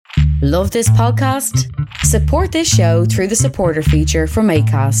Love this podcast? Support this show through the supporter feature from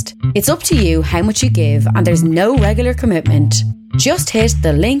Acast. It's up to you how much you give and there's no regular commitment. Just hit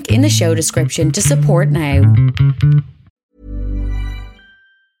the link in the show description to support now.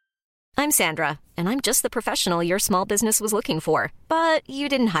 I'm Sandra, and I'm just the professional your small business was looking for. But you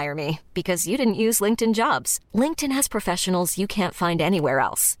didn't hire me because you didn't use LinkedIn Jobs. LinkedIn has professionals you can't find anywhere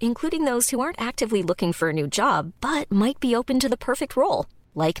else, including those who aren't actively looking for a new job, but might be open to the perfect role,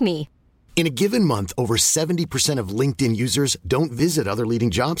 like me. In a given month, over 70% of LinkedIn users don't visit other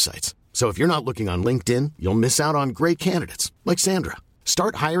leading job sites. So if you're not looking on LinkedIn, you'll miss out on great candidates like Sandra.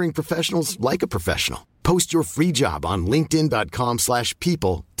 Start hiring professionals like a professional. Post your free job on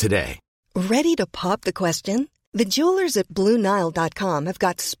linkedin.com/people today. Ready to pop the question? The jewelers at BlueNile.com have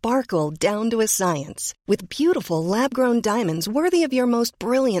got sparkle down to a science with beautiful lab-grown diamonds worthy of your most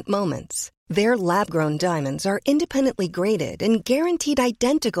brilliant moments. Their lab-grown diamonds are independently graded and guaranteed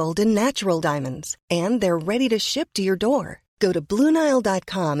identical to natural diamonds, and they're ready to ship to your door. Go to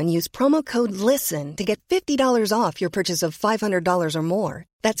BlueNile.com and use promo code LISTEN to get $50 off your purchase of $500 or more.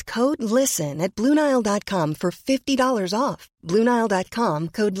 That's code LISTEN at BlueNile.com for $50 off. BlueNile.com,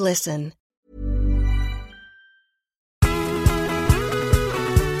 code LISTEN.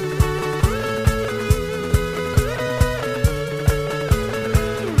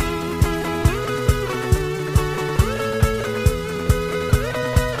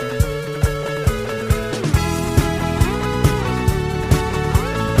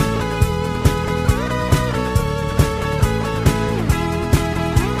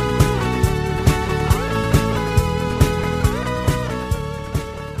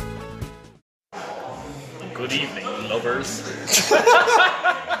 Good evening, lovers.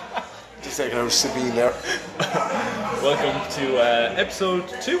 Just taking out Sabine there. Welcome to episode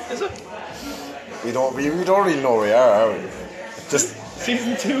 2, is it? We don't really know where we are we? Just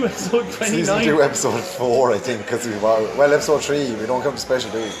Season 2, episode 29. Season 2, episode 4, I think, because episode 3, we don't come to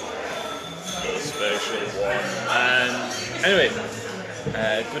special, do we? Special one. And anyway,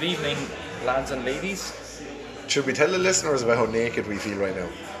 good evening, lads and ladies. Should we tell the listeners about how naked we feel right now?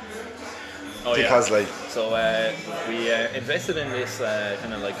 Oh, because, yeah. So we invested in this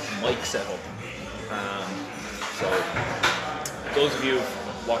kind of like mic setup. So those of you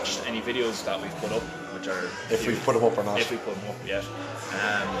who've watched any videos that we've put up, which are if we've put them up or not, if we put them up yet,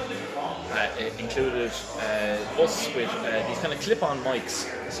 it included us with these kind of clip-on mics.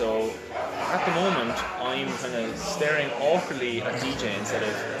 So at the moment, I'm kind of staring awkwardly at DJ instead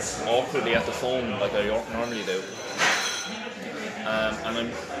of awkwardly at the phone like I normally do.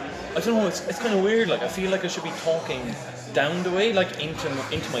 And I don't know, it's kind of weird, like I feel like I should be talking down the way, like into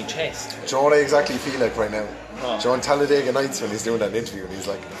my chest. Do you know what I exactly feel like right now? Oh. Do you know on Talladega Nights when he's doing that interview and he's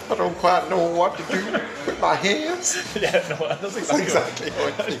like, I don't quite know what to do with my hands? Yeah, no, that's exactly how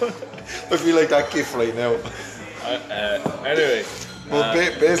I feel. I feel like that gif right now. Anyway. Well,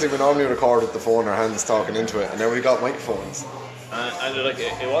 basically we normally record with the phone in our hands talking into it, and now we got microphones. And like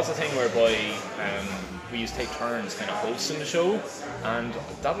it was a thing whereby we used to take turns kind of hosting the show, and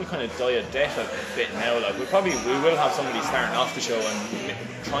that will kind of die a death a bit now. Like we will have somebody starting off the show and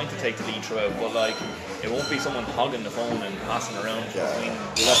trying to take the lead throughout, but like it won't be someone hogging the phone and passing around. Yeah, between.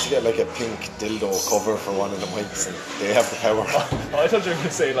 we'll have to get like a pink dildo cover for one of the mics, and they have the power. I thought you were going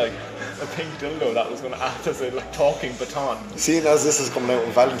to say like a pink dildo that was going to act as a like talking baton. Seeing as this is coming out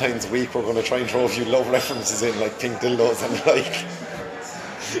on Valentine's week, we're going to try and throw a few love references in, like pink dildos, and like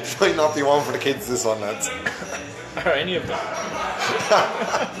it might not be one for the kids, this one, lads. Are any of them?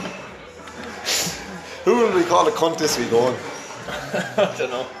 Who will we call a cunt this week, Owen? I don't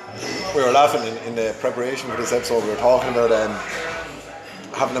know. We were laughing in the preparation for this episode. We were talking about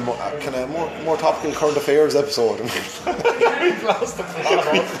having a kind of more topical current affairs episode. We've lost the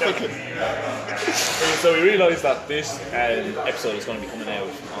plot. So we realised that this episode is going to be coming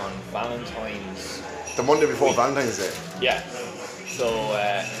out on Valentine's. The Monday before Valentine's Day. Yeah. So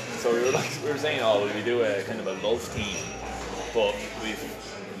we were saying, will we do a kind of a love theme? But we've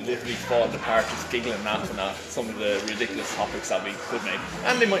literally fallen apart just giggling laughing at some of the ridiculous topics that we could make,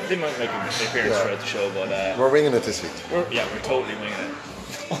 and they might make an appearance throughout the show. But we're winging it this week. We're totally winging it,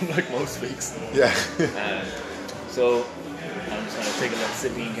 unlike most weeks. Yeah. So I'm just going to take a little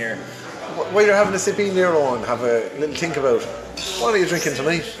sip in here. While you're having a sip in there, Owen, have a little think about what are you drinking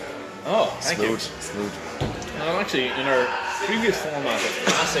tonight? Oh, thank you. Smooth. I'm actually in our previous format of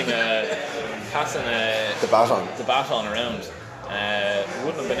passing the baton around. We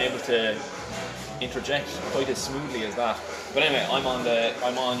wouldn't have been able to interject quite as smoothly as that. But anyway, I'm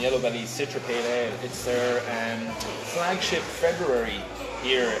on Yellow Belly's Citra Pale Ale. It's their flagship February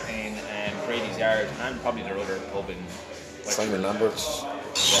here in Brady's Yard, and probably their other pub in Simon Lambert's.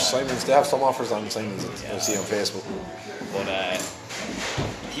 Simon's, they have some offers on Simon's I see on Facebook. But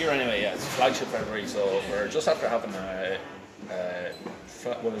here anyway, it's flagship February, so we're just after having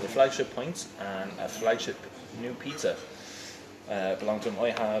one of the flagship pints and a flagship new pizza belong to them.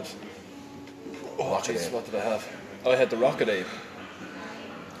 I have what did I have? I had the Rockaday,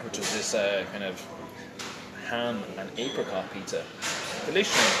 which was this kind of ham and apricot pizza.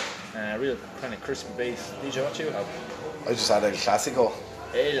 Delicious, real kind of crispy base. DJ, what you have? I just had El Clasico.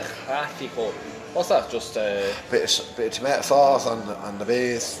 El Clasico. What's that? Just bit of tomato sauce on the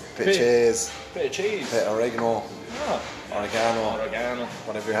base, bit of cheese, bit of oregano, oregano,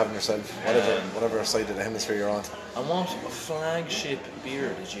 whatever you're having yourself, whatever side of the hemisphere you're on. And what flagship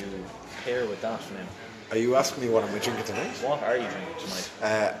beer did you pair with that now? Are you asking me what I'm drinking tonight? What are you drinking tonight?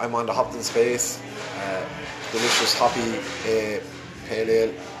 I'm on the Hopton Space, delicious hoppy pale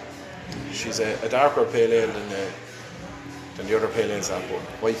ale. She's a darker pale ale than the other pale ales have, but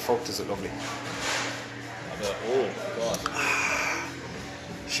why fuck is it lovely? Oh god.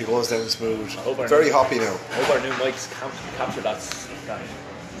 She goes down smooth. Very hoppy now. I hope our new mics capture that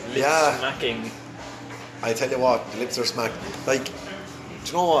lip smacking. I tell you what, the lips are smacked. Like, do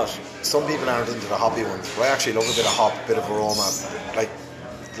you know what? Some people aren't into the hoppy ones, but I actually love a bit of hop, a bit of aroma.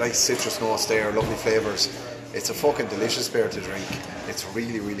 Like citrus notes there, lovely flavours. It's a fucking delicious beer to drink. It's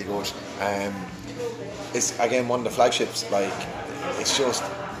really, really good. It's again one of the flagships. Like, it's just,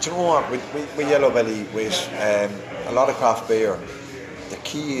 do you know what? With Yellow Belly, with a lot of craft beer, the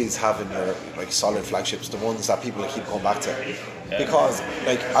key is having your like solid flagships, the ones that people keep going back to, because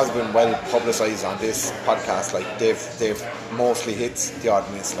like has been well publicised on this podcast. Like they've mostly hit the odd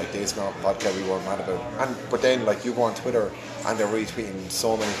miss, like Dave's Not Vodka we were mad about, but then like you go on Twitter and they're retweeting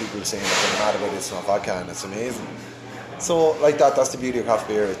so many people saying that they're mad about It's Not Vodka, and it's amazing. So like that's the beauty of craft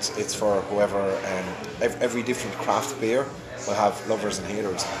beer. It's for whoever. Every different craft beer will have lovers and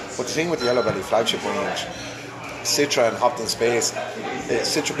haters. But the thing with the Yellow Belly flagship range, Citra and Hopton Space, the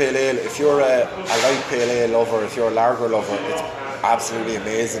Citra Pale Ale, if you're a light pale ale lover, if you're a lager lover, it's absolutely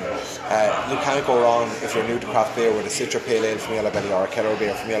amazing. You can't go wrong if you're new to craft beer with a Citra Pale Ale from Yellow Belly or a Keller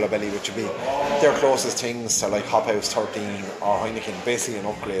beer from Yellow Belly, which would be their closest things to like Hop House 13 or Heineken, basically an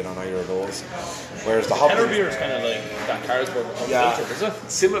upgrade on either of those. Whereas the Keller beer is kind of like that Carlsberg filter, is it?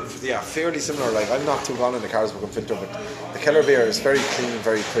 Similar, fairly similar. Like, I'm not too gone in the Carlsberg filter, but the Keller beer is very clean,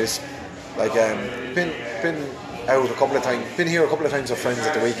 very crisp. Like, been out a couple of times, been here a couple of times with friends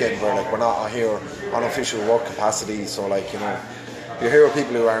at the weekend where like we're not here on official work capacity, so like, you know, you hear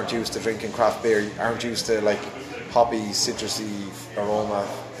people who aren't used to drinking craft beer, aren't used to like hoppy, citrusy aroma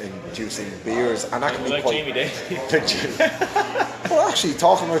inducing beers, and that can be like quite Jamie Daly. Well, actually,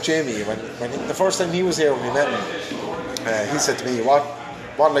 talking about Jamie, when the first time he was here when we met him, he said to me,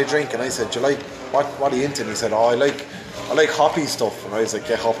 what'll I drink? And I said, do you like, what are you into? And he said, I like hoppy stuff. And I was like,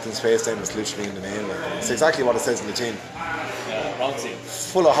 get Hopton Space then, it's literally in the name. Like, it's exactly what it says in the tin. Yeah, Bronzy.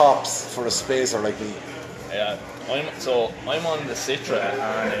 Full of hops for a spacer like me. Yeah, I'm on the Citra,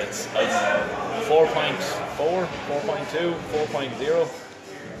 and it's 4.4, 4.2, 4.0.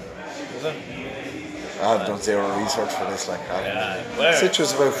 Is it? I've done zero research for this. Like,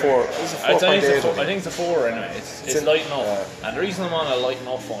 Citra's about 4. It's a 4.8. I think it's a 4 anyway. It's light enough, and the reason I'm on a light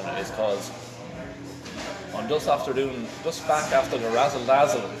enough on it is because I'm just back after the razzle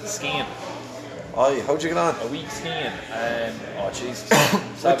dazzle skiing. Aye, how'd you get on? A week skiing, and Jesus.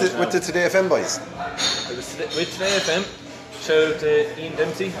 with the Today FM boys. It was with Today FM. Shout out to Ian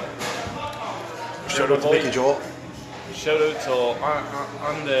Dempsey. Shout out to Mickey Joe. Shout out to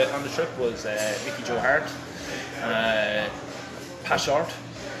on the trip was Mickey Joe Hart, Pat Short,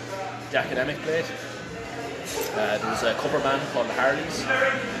 the Academic played. There was a cover band called the Harleys.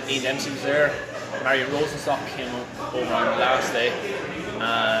 Ian Dempsey was there. Marion Rosenstock came over on the last day,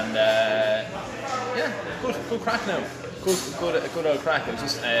 and good crack now. Good old crack. It was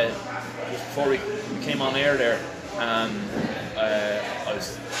just before we came on air there, I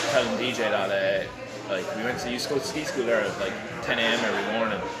was telling DJ that like we went to East Coast Ski School there at like 10 a.m. every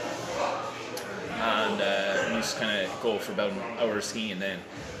morning, and we used to kind of go for about an hour of skiing. Then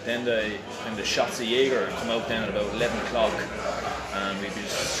the shots of Jaeger come out then at about 11 o'clock, and we'd be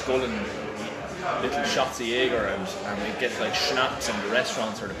sculling little shots of Jaeger, and we'd get like schnapps in the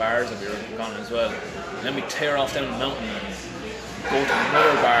restaurants or the bars that we were gone as well. And then we'd tear off down the mountain and go to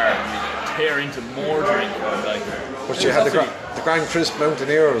another bar, and we'd tear into more drink. And, like, but you had the Grand Crisp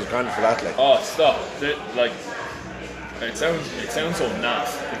Mountaineer was grand for that. Like, oh, stop! Like, it sounds so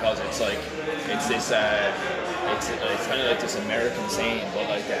naff because it's like it's this it's kind of like this American saying, but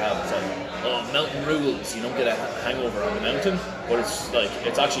like they have it's like, mountain rules, you don't get a hangover on the mountain, but it's like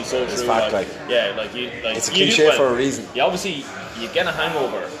it's actually so true. Fact, like, yeah, like you like it's a cliche for a reaon. You obviously you get a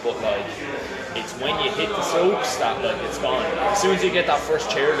hangover, but like it's when you hit the slopes that like it's gone. As soon as you get that first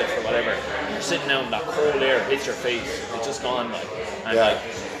chairlift or whatever, and you're sitting out and that cold air hits your face, it's just gone like. And like,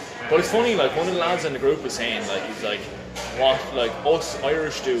 but it's funny, like one of the lads in the group was saying, like he's like, what like us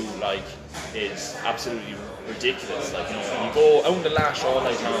Irish do like is absolutely ridiculous. Like, you know, when you go out in the lash all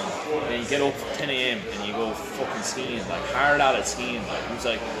night long, and then you get up at 10 a.m. and you go fucking skiing, like hard at it skiing. Like he was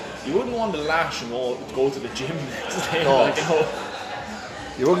like, you wouldn't want to lash and go to the gym next day. No. Like, you know.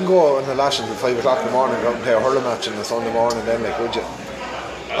 You wouldn't go on the lash until 5 o'clock in the morning and go out and play a hurling match on a Sunday morning then, like, would you?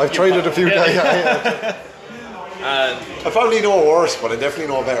 I've tried it a few times. I probably know worse, but I definitely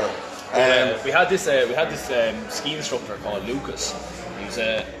know better. We had this ski instructor called Lucas. He was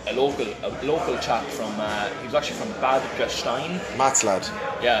a local chap from. He was actually from Bad Gastein. Matt's lad.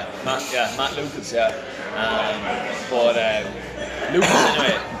 Yeah, Matt Lucas. Yeah, but Lucas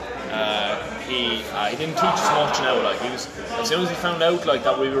anyway. He didn't teach us much now. Like he was, as soon as he found out like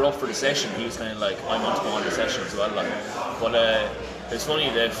that we were up for the session, he was kind of like, I want to go on the session as well. Like, but it's funny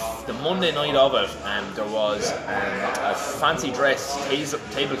that the Monday night of it, there was a fancy dress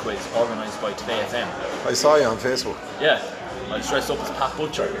table quiz organised by Today FM. I saw you on Facebook. Yeah, I was dressed up as Pat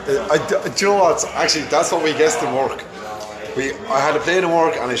Butcher. Do you know what? Actually, that's what we guessed in work. I had a plane in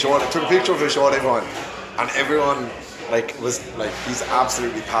work, and I took a picture of it, showed everyone, and everyone was like, he's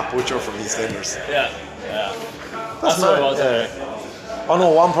absolutely Pat Butcher from EastEnders. Yeah. That's what it was. Oh no,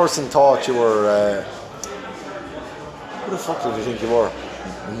 one person thought you were. Who the fuck did you think you were?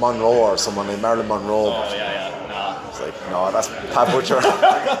 Monroe or someone named Marilyn Monroe. Oh yeah. Nah. It's like, no, that's Pat Butcher.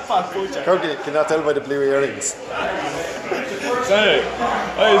 Pat Butcher. How can you not tell by the blue earrings? So anyway,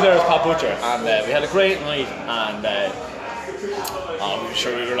 I was there as Pat Butcher, and we had a great night, and I'm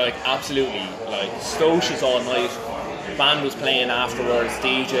sure we were like absolutely like stocious all night. The band was playing afterwards,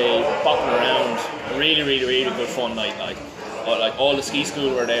 DJ, bopping around. Really, really, really good fun night. Like all the ski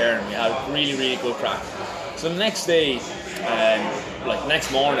school were there, and we had really, really good crack. So the next day,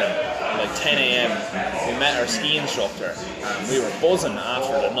 next morning, like 10 a.m, we met our ski instructor, and we were buzzing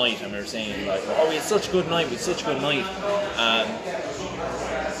after the night, and we were saying like, oh, we had such a good night,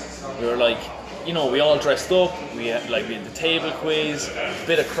 we were like, you know, we all dressed up, we had the table quiz, a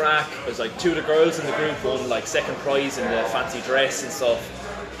bit of crack. It was like 2 of the girls in the group won like second prize in the fancy dress and stuff,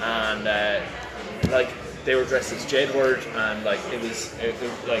 and they were dressed as Jedward, and it was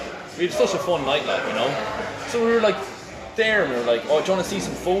like, we had such a fun night, like, you know. So we were like there, and we were like, oh, do you want to see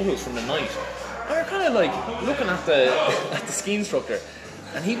some photos from the night? And we were kind of like looking at the ski instructor,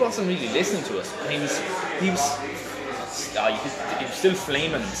 and he wasn't really listening to us, and he was still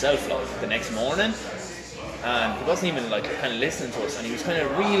flaming himself like the next morning, and he wasn't even like kind of listening to us, and he was kind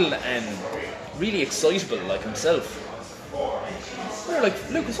of really excitable like himself. We were like,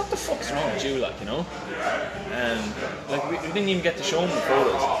 Lucas, what the fuck's wrong with you, like, you know? And like we didn't even get to show him the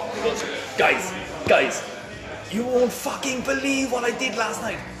photos. He goes, guys, you won't fucking believe what I did last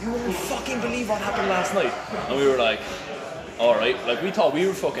night. You won't fucking believe what happened last night. And we were like, alright, like we thought we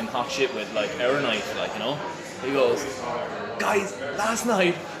were fucking hot shit with like our night, like, you know? He goes, guys, last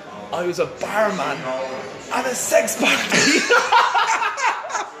night I was a barman at a sex party.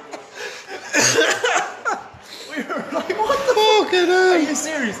 We were like, what the fuck? Are you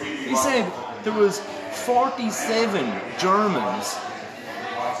serious? He said there was 47 Germans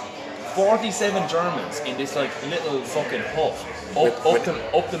in this like little fucking hut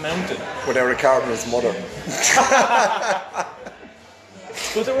up the mountain. With Eric Cartman's mother.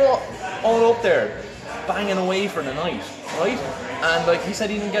 But they were all up there banging away for the night, right? And like he said,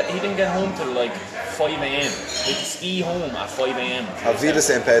 he didn't get home till like 5 a.m. He had to ski home at 5 a.m. Auf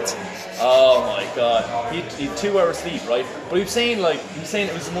Wiedersehen, Pet. Oh my god, he had 2 hours sleep, right? But he was saying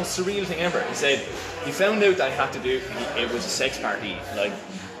it was the most surreal thing ever. He said he found out that he had to do it was a sex party like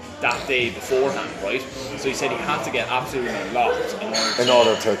that day beforehand, right? So he said he had to get absolutely locked in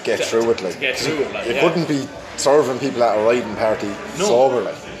order to get through it, like. You couldn't be serving people at a riding party sober,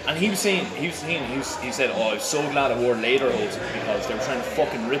 like. And he said, oh, I was so glad I wore lederhosen because they were trying to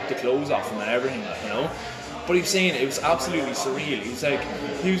fucking rip the clothes off him and everything, like, you know. But he was saying it was absolutely surreal. He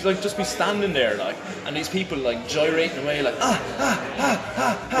was like just be standing there, like, and these people like gyrating away, like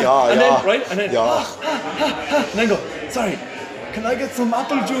and then go, sorry, can I get some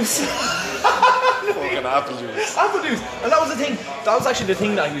apple juice? Fucking apple juice. Apple juice. And that was the thing. That was actually the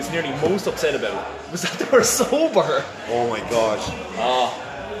thing that he was nearly most upset about, was that they were sober. Oh my god.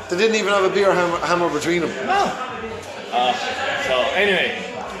 They didn't even have a beer hammer between them. No. So anyway.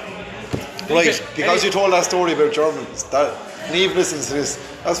 Right, because you told that story about Germans, that Niamh listens to this,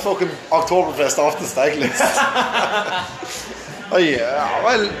 that's fucking Oktoberfest off the stag list.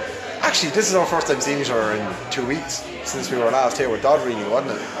 Well, Actually, this is our first time seeing each other in 2 weeks since we were last here with Dodd, really,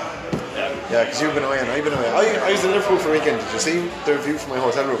 wasn't it? Yeah, because you've been away and I've been away. I was in Liverpool for a weekend. Did you see the view from my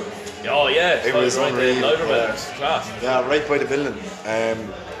hotel room? Oh yeah, it was right unreal. Class. Yeah, right by the building.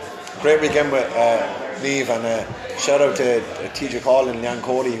 Great weekend with Neve, and shout out to TJ Call and Leanne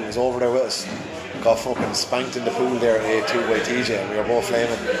Cody, who was over there with us. Got fucking spanked in the pool there at A2 by TJ, and we were both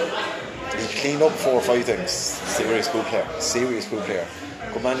flaming. He cleaned up 4 or 5 things. Serious good player.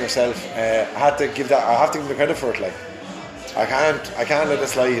 Good man yourself. I have to give him the credit for it. Like, I can't let it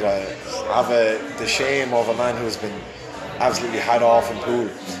slide. I have the shame of a man who's been absolutely had off in pool.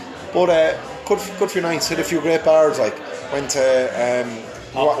 But good few nights. Hit a few great bars. Like, went to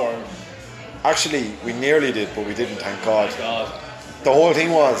Popcorn. Actually, we nearly did, but we didn't. Thank God. The whole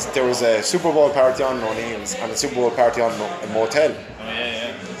thing was there was a Super Bowl party on O'Neill's and a Super Bowl party on a motel. Oh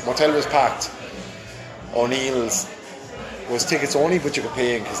yeah. Motel was packed. O'Neill's was tickets only, but you could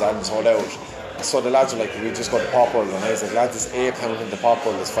pay in because that was sold out. So the lads were like, we just got the Pop World, and I was like, lads, it's £8 into Pop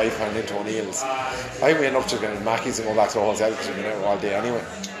World, it's £5 into O'Neill's. I went up to Mackey's and go back to the hotel because we've been out all day anyway.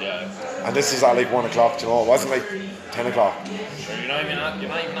 Yeah. And this is at like 1 o'clock, you know, it wasn't like 10 o'clock. Sure, you're not even at the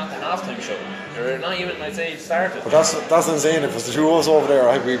halftime show. You're not even, I'd say, started. But that's what I'm saying. If it was the 2 of us over there,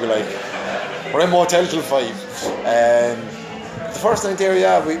 we'd be like, we're in motel till 5. The first night there,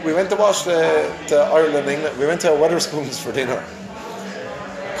 yeah, we went to watch the Ireland England. We went to Wetherspoons for dinner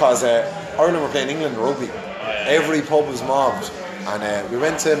because Ireland were playing England rugby. Every pub was mobbed, and we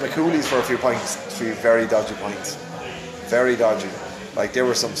went to McCooley's for a few pints. 3 very dodgy pints, very dodgy. Like, there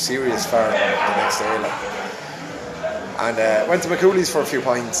were some serious farting the next day, like. And went to McCooley's for a few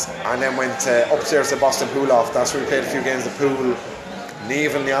pints, and then went upstairs to Boston Pool Loft. That's where we played a few games of pool.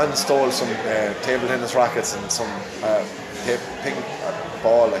 Neve and Leanne stole some table tennis rackets and some ping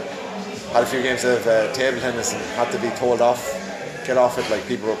ball. Like, had a few games of table tennis and had to be told off, get off it. Like,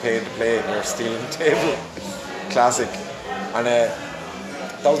 people were paying to play and they were stealing the table. Classic. And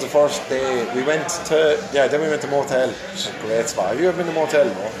that was the first day. Then we went to motel. It's a great spot. Have you ever been to motel?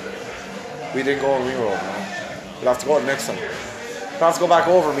 No. We didn't go when we were over. No. We'll have to go the next time. We'll have to go back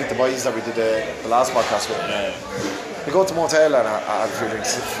over and meet the boys that we did the last podcast with. We go to motel and I had a few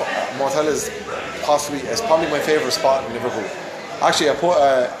drinks. Motel is probably my favourite spot in Liverpool. Actually, I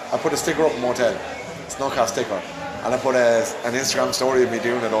put a sticker up in motel. It's no cast sticker. And I put an Instagram story of me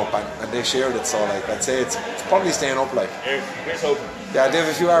doing it up, and they shared it. So, like, I'd say it's probably staying up. Like, Here's hoping. Yeah, they have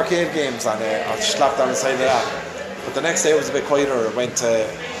a few arcade games, and I slapped down the side of that. But the next day was a bit quieter. I went to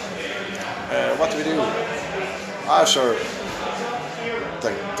what do we do? Sure.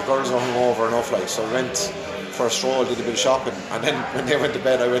 The girls were hungover enough, like, so we went for a stroll, did a bit of shopping, and then when they went to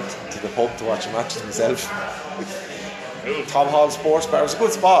bed, I went to the pub to watch the matches myself. Tom Hall Sports Bar. It was a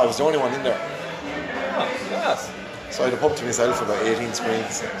good spot. I was the only one in there. Oh, yes. So I had a pub to myself with about 18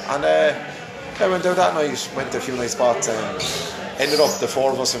 screens. And I went out that night, went to a few nice spots, and ended up the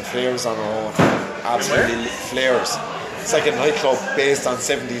 4 of us in Flares on our own. Absolutely Flares. It's like a nightclub based on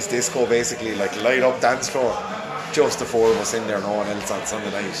 70s disco, basically, like light up dance floor. Just the 4 of us in there, no one else on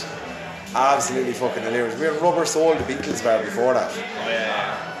Sunday night. Absolutely fucking hilarious. We were in Rubber Soul, the Beatles bar before that. Oh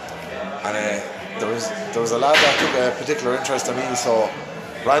yeah. And there was a lad that took a particular interest in me, so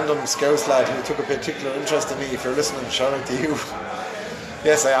random Scouse lad who took a particular interest in me. If you're listening, shout out to you.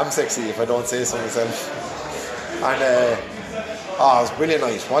 Yes, I am sexy if I don't say so myself. And it was a brilliant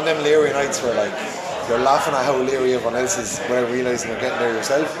night. One of them leery nights where, like, you're laughing at how leery everyone else is without realising you're getting there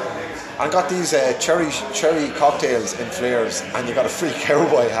yourself. And I got these cherry cocktails in Flares, and you got a free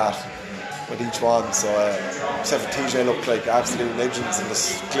cowboy hat with each one. So except for TJ looked like absolute legends in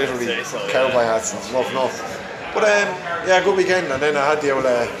this glittery cowboy hats, and it's rough enough. But yeah, good weekend. And then I had the old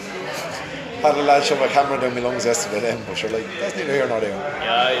had a lad shove my camera down my lungs yesterday then, but you're like, that's neither here nor there.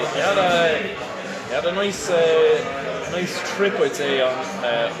 Yeah, you had a nice trip, I'd say, on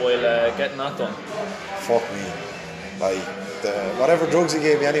while getting that done. Fuck me. Like, whatever drugs he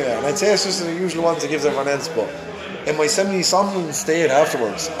gave me anyway, and I'd say it's just the usual ones he gives everyone else, but in my semi-somnolent state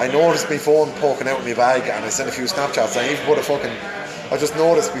afterwards, I noticed my phone poking out of my bag, and I sent a few Snapchats. I even put I just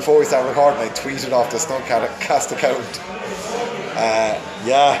noticed before we started recording, I tweeted off the Snuggcast account.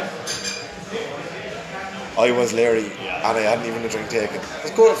 Yeah, I was leery, and I hadn't even a drink taken. It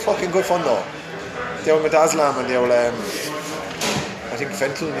was good, fucking good fun though. The old Medazlam and the old I think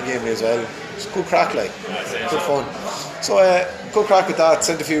fentanyl in the game as well. It's good crack, like, good fun. So good crack with that.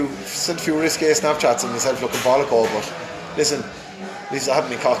 Sent a few risque Snapchats of myself looking bollock, but listen, at least I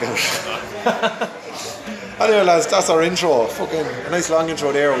haven't my cock out. Anyway, lads, that's our intro. Fucking a nice long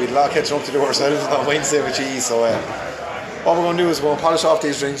intro there. We'd a lot of catching up to do ourselves on Wednesday with cheese. So what we're going to do is we're going to polish off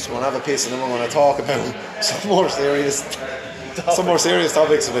these drinks, we're going to have a piss, and then we're going to talk about some more serious some more serious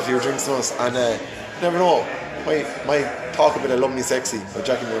topics with a few drinks to us, and you never know, might talk a bit of Love Me Sexy by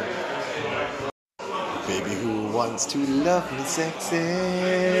Jackie Moon. Baby, who wants to love me sexy?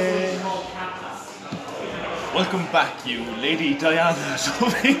 Welcome back, you Lady Diana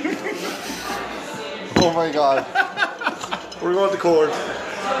something. Oh my god. We're going to court.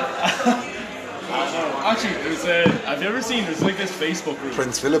 Actually, have you ever seen, there's like this Facebook group.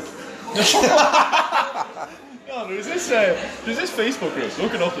 Prince Philip. No, there's this Facebook group.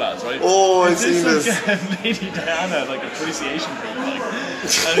 Look it up, lads, right? Oh, I've seen this. Lady Diana, like, appreciation group, like,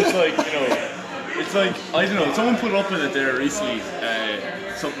 and it's like, you know, it's like, I don't know, someone put up in it there recently,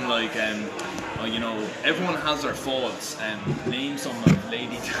 something like, you know, everyone has their faults, and name some of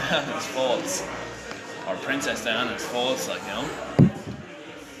Lady Diana's faults, or Princess Diana's faults, like, you know,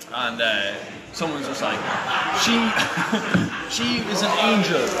 and someone's just like, she is an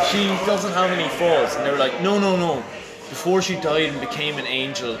angel, she doesn't have any faults, and they were like, no, before she died and became an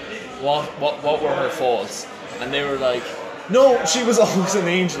angel, what were her faults? And they were like, no, she was always an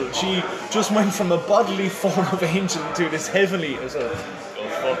angel, she just went from a bodily form of angel to this heavenly, as a, go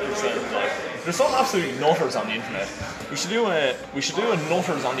fuck yourself, like. There's some absolute nutters on the internet. We should do a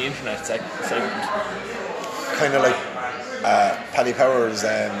nutters on the internet segment. Kind of like Paddy Power's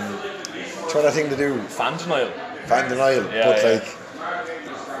trying to thing to do. Fan denial, but like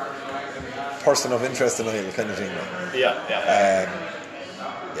person of interest denial kind of thing.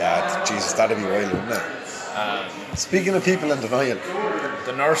 Jesus, that'd be wild, wouldn't it? Speaking of people in denial,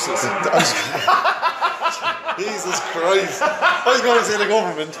 the nurses. Jesus Christ! I was going to say the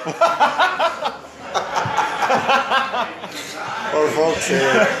government. For fuck's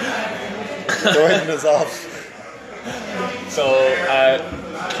sake. Go ahead and us off. So,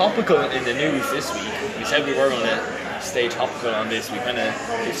 topical in the news this week. We said we were going to stay topical on this. We've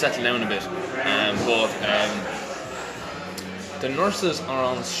settled down a bit. But the nurses are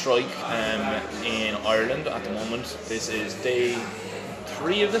on strike in Ireland at the moment. This is day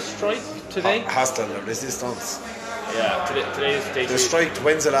 3 of the strike today. Hostile resistance. Yeah, today is day 3. They striked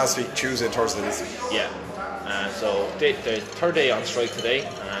Wednesday last week, Tuesday, Thursday this week. Yeah. So the third day on strike today,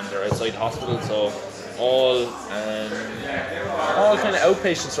 and they're outside hospital. So all kind of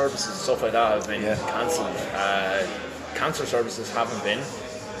outpatient services and stuff like that have been cancelled. Cancer services haven't been,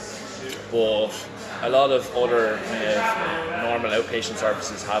 but a lot of other kind of normal outpatient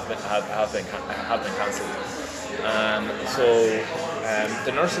services have been cancelled.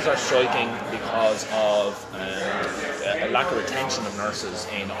 The nurses are striking because of a lack of retention of nurses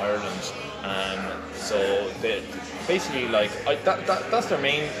in Ireland. So they basically that's their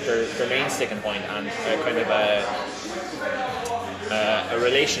main sticking point, and kind of a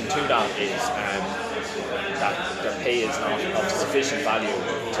relation to that is that their pay is not of sufficient value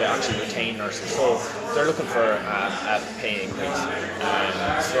to actually retain nurses. So they're looking for a pay increase.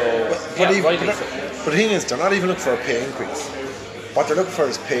 But the thing is, they're not even looking for a pay increase. What they're looking for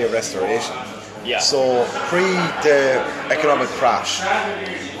is pay restoration. Yeah. So pre the economic crash,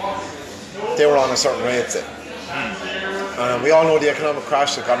 they were on a certain rate. We all know the economic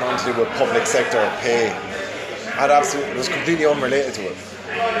crash that got on to do with public sector pay. It was completely unrelated to it.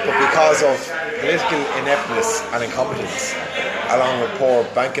 But because of political ineptness and incompetence, along with poor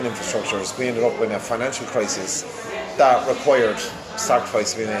banking infrastructures, we ended up in a financial crisis that required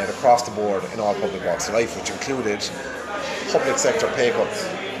sacrifice to be made across the board in all public walks of life, which included public sector pay cuts.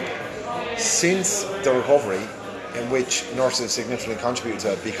 Since the recovery, in which nurses significantly contributed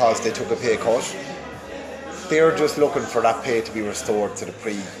to it because they took a pay cut, they're just looking for that pay to be restored to the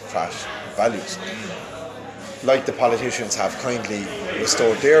pre-crash values. Like the politicians have kindly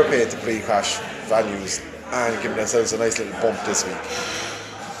restored their pay to pre-crash values and given themselves a nice little bump this week.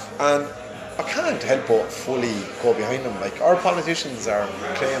 And I can't help but fully go behind them. Like, our politicians are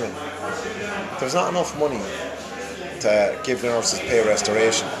claiming there's not enough money to give the nurses pay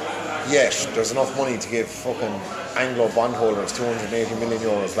restoration, yet there's enough money to give fucking Anglo bondholders 280 million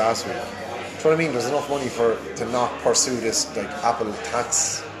euros last week. Do you know what I mean? There's enough money to not pursue this like Apple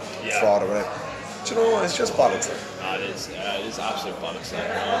tax fraud or whatever. Do you know, it's just bollocks. It is absolute bollocks.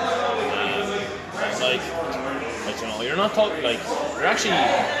 Like, you know, you're not talking, like, you're actually,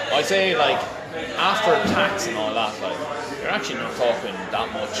 I'd say, like, after tax and all that, like, you're actually not talking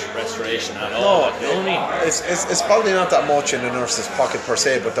that much restoration at all. No, like, you know what I mean? It's probably not that much in the nurse's pocket per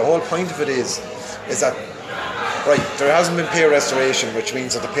se, but the whole point of it is that, right, there hasn't been pay restoration, which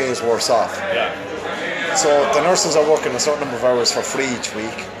means that the pay is worse off. Yeah. So the nurses are working a certain number of hours for free each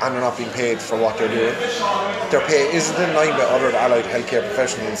week, and they're not being paid for what they're doing. Their pay isn't in line with other allied healthcare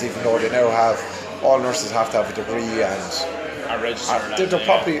professionals, even though they now have, all nurses have to have a degree and are registered. They're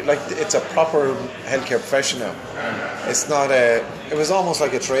probably like it's a proper healthcare profession now. It's not a. It was almost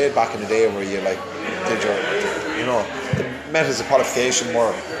like a trade back in the day where you like did your, the methods of qualification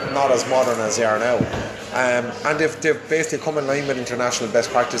were not as modern as they are now. And they've basically come in line with international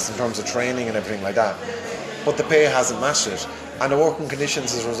best practice in terms of training and everything like that. But the pay hasn't matched it, and the working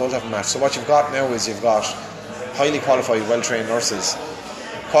conditions as a result haven't matched. So what you've got now is you've got highly qualified, well-trained nurses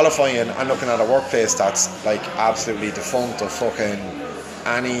qualifying and looking at a workplace that's like absolutely defunct of fucking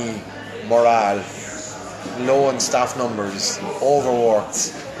any morale, low in staff numbers,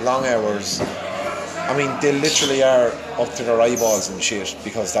 overworked, long hours. I mean, they literally are up to their eyeballs in shit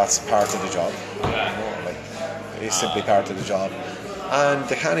because that's part of the job. It's simply part of the job. And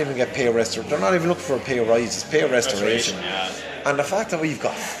they can't even get pay restoration. They're not even looking for a pay rise, it's pay restoration. And the fact that we've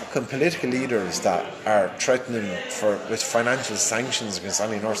got fucking political leaders that are threatening with financial sanctions against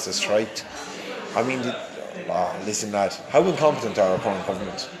any nurse that striked. I mean, listen, lad, how incompetent are our current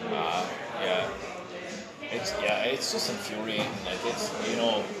government? It's just infuriating. Like it's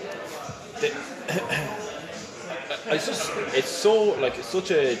so like it's such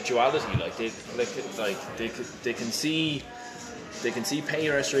a duality. They can see pay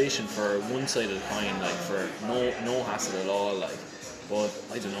restoration for one side of the coin, like for no hassle at all, like. But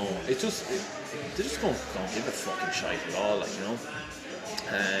I don't know. They just don't give a fucking shite at all, like,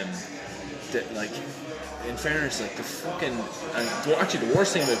 like, in fairness, like the fucking actually the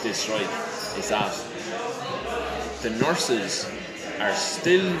worst thing about this strike is that the nurses are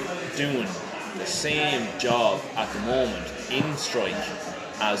still doing the same job at the moment in strike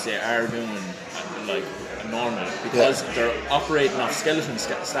as they are doing like normal, because they're operating off skeleton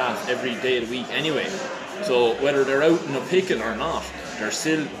staff every day of the week anyway. So whether they're out in a picket or not, they're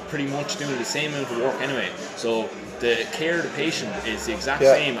still pretty much doing the same amount of work anyway. So the care of the patient is the exact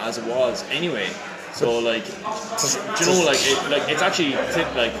same as it was anyway. So like, it's actually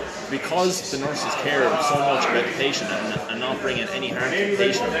like, because the nurses care so much about the patient and not bringing any harm to the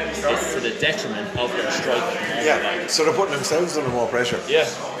patient, it's to the detriment of their strike. So they're putting themselves under more pressure.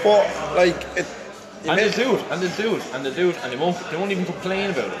 But like it. They'll do it, and they won't even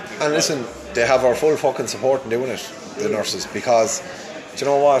complain about it. And listen, they have our full fucking support in doing it, the nurses, because, do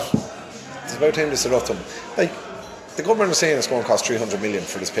you know what? It's about time to sit up to them. Like, the government is saying it's going to cost 300 million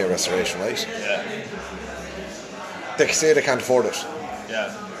for this pay restoration, right? Yeah. They say they can't afford it.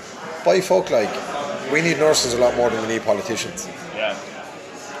 Yeah. By fuck, like, we need nurses a lot more than we need politicians. Yeah.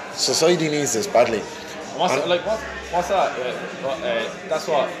 Society needs this badly. What's that? That's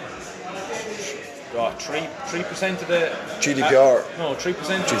what. 3% of the GDPR.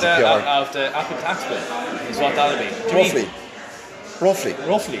 3% GDPR. of the Apple tax bill is what that'll be. Roughly,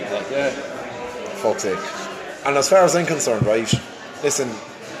 like, yeah. Fuck's sake. And as far as I'm concerned, right, listen,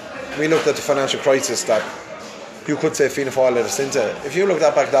 we looked at the financial crisis that you could say Fianna Fáil led us into. If you look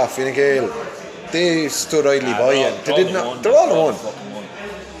at back that, Fine Gael, they stood idly by and they did not. They're all the one.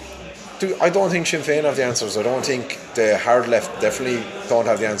 I don't think Sinn Féin have the answers. I don't think the hard left definitely don't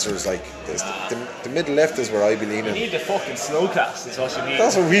have the answers. Like the middle left is where I believe in. You need the fucking slow class. That's what you need.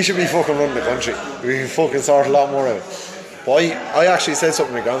 That's what we should be fucking running the country. We can fucking sort a lot more out. But I actually said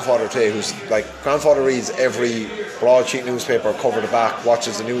something to my grandfather today, who's like, grandfather reads every broadsheet newspaper cover to back,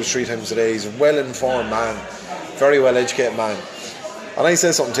 watches the news 3 times a day. He's a well informed man, very well educated man. And I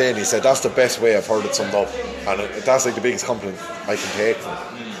said something to him, and he said that's the best way I've heard it summed up, and that's like the biggest compliment I can take.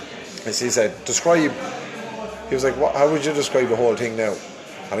 And he said, he was like, how would you describe the whole thing now?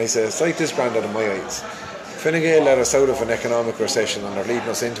 And I said, it's like this, Grandad, in my eyes. Fine Gael led us out of an economic recession and they're leading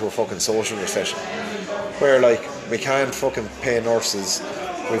us into a fucking social recession, where like we can't fucking pay nurses,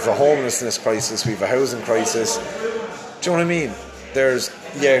 we've a homelessness crisis, we've a housing crisis. Do you know what I mean? There's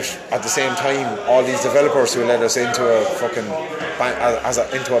yet at the same time all these developers who led us into a fucking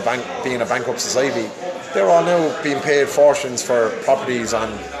being a bankrupt society, they're all now being paid fortunes for properties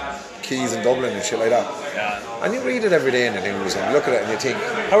on Keys in Dublin and shit like that. Yeah. And you read it every day in the news and look at it and you think,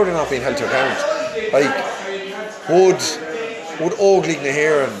 how are they not being held to account? Like, would Óglaigh na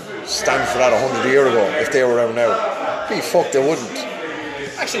hÉireann stand for that 100 years ago if they were around now? Be fucked, they wouldn't.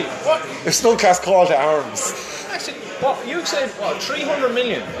 Actually, what? If some class call to arms. Actually, what you said? What, 300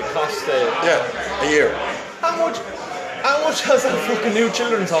 million it cost? A year. How much has that fucking new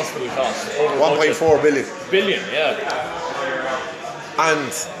children's hospital cost? 1.4 billion. Billion, yeah.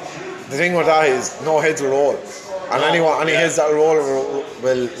 And the thing with that is no heads will roll. And any heads that will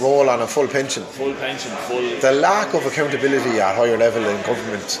roll on a full pension. The lack of accountability at higher level in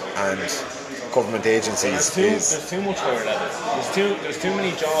government and government agencies there's too much higher level. There's too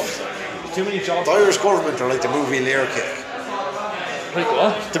many jobs. There's too many jobs. The Irish government are like the movie Layer Cake. Like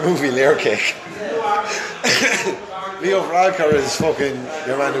what? The movie Layer Cake. Leo Varadkar is fucking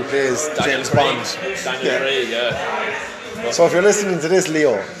your man who plays James Bond. Daniel Craig, yeah. So if you're listening to this,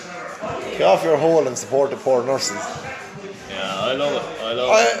 Leo, get off your hole and support the poor nurses. Yeah, I love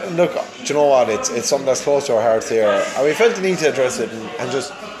it. Look, do you know what? It's something that's close to our hearts here, and we felt the need to address it, and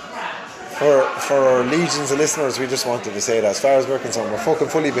just for our legions of listeners, we just wanted to say that as far as we're concerned, we're fucking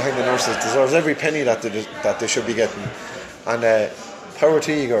fully behind the nurses. Deserves every penny that they should be getting, and power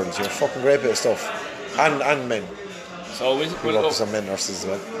to you, girls. You're a fucking great bit of stuff, and men. So we'll work with some men nurses as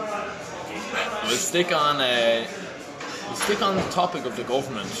well. We'll stick on the topic of the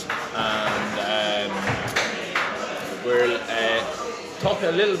government, and we'll talk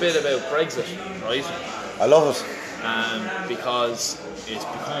a little bit about Brexit, right? I love it. Because it's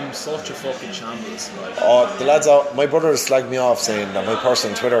become such a fucking shambles. Right? Oh, the lads out. My brother slagged me off saying that my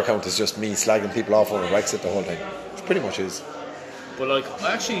personal Twitter account is just me slagging people off over Brexit the whole time. Which pretty much is. But like,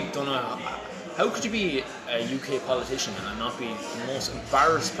 I actually don't know. How could you be a UK politician and not be the most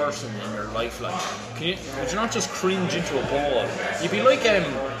embarrassed person in your life? Like, would you not just cringe into a ball? You'd be like,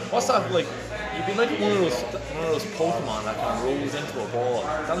 what's that like? You'd be like one of those Pokemon that kind of rolls into a ball.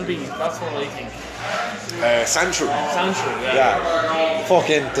 That's what I think. Sandshrew. Sandshrew, yeah. Yeah.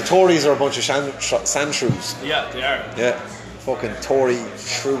 Fucking the Tories are a bunch of Sandshrews. Yeah, they are. Yeah. Fucking Tory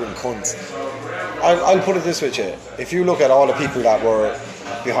shrew and cunts. I'll put it this way, you. If you look at all the people that were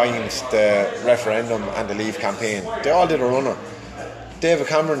behind the referendum and the Leave campaign, they all did a runner. David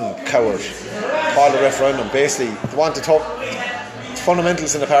Cameron cowered. Called the referendum. Basically,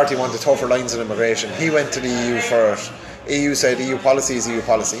 fundamentals in the party wanted tougher lines on immigration. He went to the EU for it. EU said EU policy is EU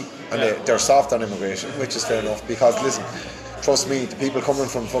policy, and they're soft on immigration, which is fair enough, because listen, trust me, the people coming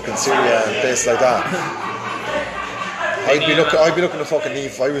from fucking Syria and places like that, I'd be looking to fucking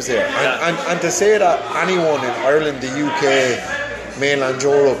leave if I was there. And to say that anyone in Ireland, the UK, mainland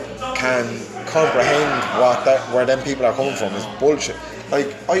Europe can comprehend where them people are coming from is bullshit.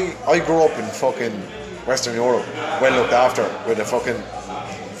 Like, I grew up in fucking Western Europe, well looked after, with a fucking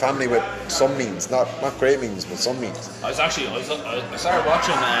family with some means, not great means, but some means. I started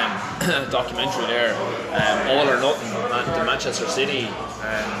watching a documentary there, All or Nothing, the Manchester City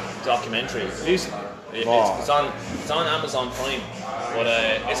documentary. It's on Amazon Prime, but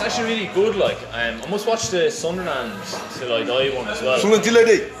it's actually really good. Like, I must watch the Sunderland Till I Die one as well. Sunderland Till I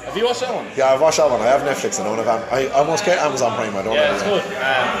Die. Have you watched that one? Yeah, I've watched that one. I have Netflix. I almost get Amazon Prime. I don't know. Yeah, it's good.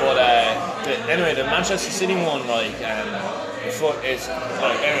 Anyway, the Manchester City one, like, it's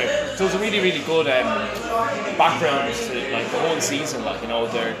like, anyway, so it's a really, really good background to like the whole season. Like, you know,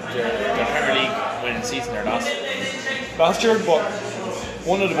 their Premier League winning season there last year, but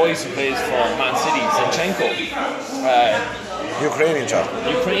one of the boys who plays for Man City, Zinchenko, Ukrainian chap,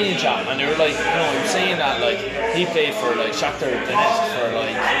 and they were like, you know, he was saying that like he played for like Shakhtar Donetsk for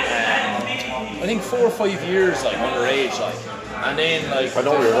like I think 4 or 5 years, like underage, like, and then like I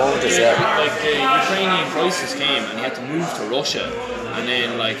know where you're going with this, yeah. Like the Ukrainian crisis came and he had to move to Russia, and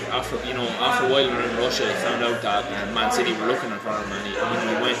then like after a while in Russia, he found out that Man City were looking for him, and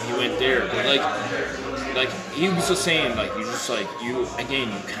he went there, but like he was just saying, like, you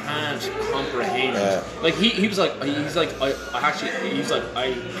can't comprehend. Like he was like, I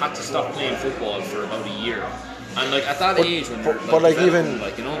had to stop playing football for about a year, and like at that age when even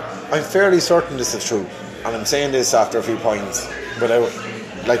like, you know, I'm fairly certain this is true, and I'm saying this after a few points without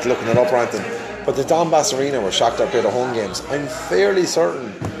like looking it up or anything. But the Donbass Arena where Shakhtar played the home games, I'm fairly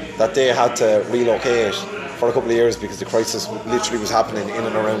certain that they had to relocate for a couple of years because the crisis literally was happening in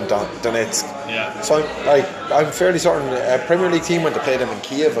and around Donetsk. Yeah. So I'm fairly certain a Premier League team went to play them in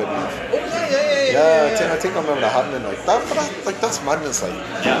Kiev, I believe. I think I remember that happening like that. But that's madness. Like,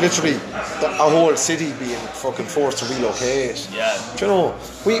 literally, a whole city being fucking forced to relocate. Yeah. Do you know,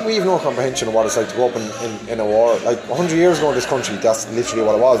 we have no comprehension of what it's like to go up in a war. Like 100 years ago in this country, that's literally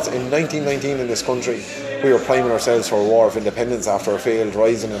what it was. In 1919 in this country, we were priming ourselves for a war of independence after a failed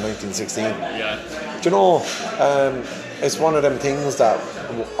rising in 1916. Yeah. Do you know, it's one of them things that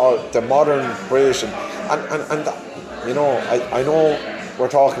the modern British and you know, I know we're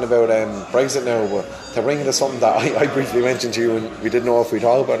talking about Brexit now, but to bring it to something that I briefly mentioned to you and we didn't know if we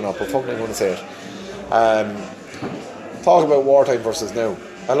talk about it or not, but fuck, I'm going to say it. Talk about wartime versus now.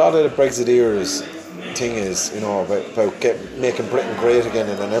 A lot of the Brexiteers thing is, you know, about making Britain great again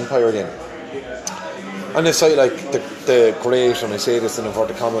and an empire again. And they say like the great, and I say this in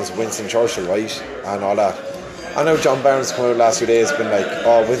inverted commas, Winston Churchill, right, and all that. I know John Barnes come out last few days been like,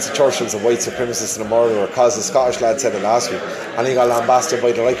 oh, Winston Churchill's a white supremacist and a murderer, because the Scottish lad said it last week, and he got lambasted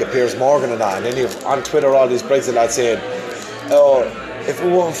by the like of Piers Morgan and that. And then you have on Twitter all these Brexit lads saying, oh, if it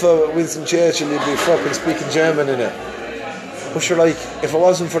wasn't for Winston Churchill, he'd be fucking speaking German in it. But you're like, if it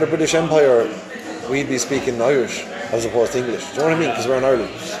wasn't for the British Empire, we'd be speaking Irish as opposed to English. Do you know what I mean? Because we're in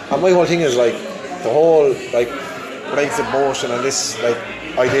Ireland. And my whole thing is like, the whole like Brexit motion and this like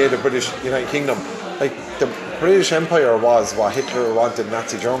idea of the British United Kingdom, like the British Empire was what Hitler wanted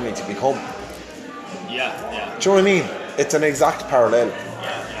Nazi Germany to become. Yeah. Do you know what I mean? It's an exact parallel.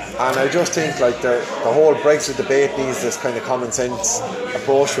 And I just think like the whole Brexit debate needs this kind of common sense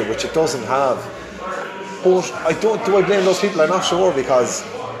approach to it, which it doesn't have. But do I blame those people? I'm not sure, because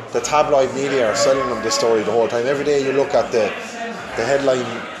the tabloid media are selling them this story the whole time. Every day you look at the headline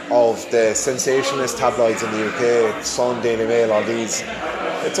of the sensationalist tabloids in the UK, Sun, Daily Mail, all these,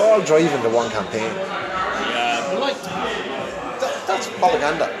 it's all driving the one campaign. Yeah, but like that's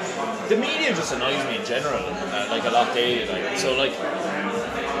propaganda. The media just annoys me in general, like a lot daily. Like so, like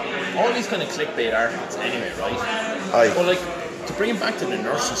all these kind of clickbait articles, anyway, right? Aye. Well, like to bring it back to the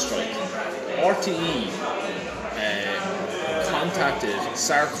nursing strike, RTE contacted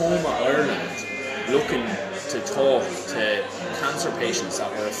Sarcoma Ireland looking to talk to cancer patients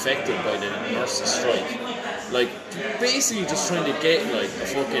that were affected by the nurses' strike. Like, basically just trying to get, like, a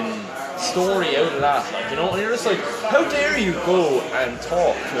fucking story out of that, like, you know? And you're just like, how dare you go and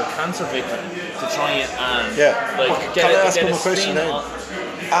talk to a cancer victim to try and like, can I ask him a question then?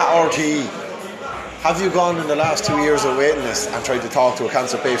 At RTE, have you gone in the last 2 years of waiting list and tried to talk to a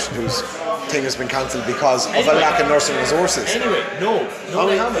cancer patient whose thing has been cancelled because of a lack of nursing resources? Anyway, no,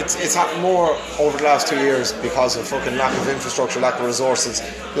 I haven't. It's happened more over the last 2 years because of fucking lack of infrastructure, lack of resources,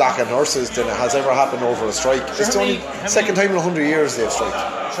 lack of nurses than it has ever happened over a strike. So it's the only second time in 100 years they've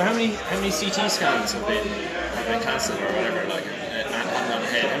striked. So how many CT scans have been cancelled or whatever? Like,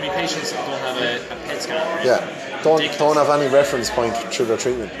 how many patients don't have a PET scan? Yeah, don't have any reference point through their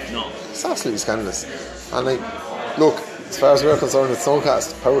treatment. No, it's absolutely scandalous. And like, look, as far as we're concerned, it's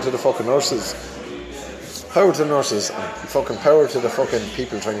Snowcast. Power to the fucking nurses. Power to the nurses, and fucking power to the fucking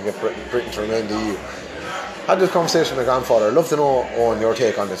people trying to get Britain to remain the EU. I had this conversation with my grandfather. I'd love to know, Owen, your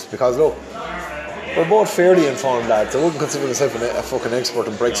take on this, because look, we're both fairly informed lads. I wouldn't consider myself a fucking expert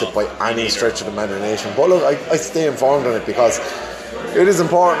in Brexit by any stretch of the imagination. But look, I stay informed on it because it is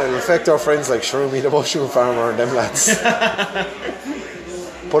important. It'll affect our friends like Shroomy, the mushroom farmer, and them lads.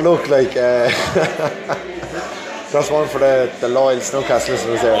 But look, like, that's one for the loyal Snowcast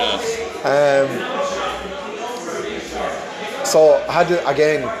listeners there. So I had to,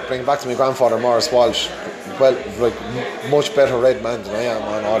 again, bring it back to my grandfather, Morris Walsh. Well, like, much better read man than I am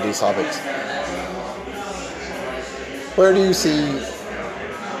on all these topics. Where do you see...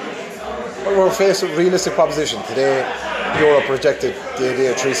 Well, we're faced with a realistic proposition. Today, Europe rejected the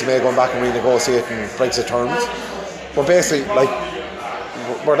idea of Theresa May going back and renegotiating Brexit terms. But basically, like,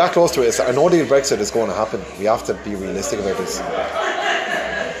 we're that close to it. A no-deal Brexit is going to happen. We have to be realistic about this.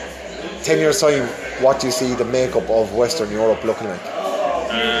 10 years' time, what do you see the makeup of Western Europe looking like?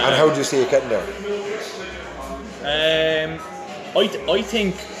 And how do you see it getting there? I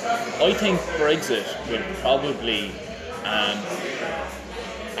think Brexit will probably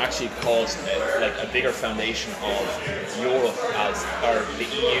actually cause like a bigger foundation of Europe or the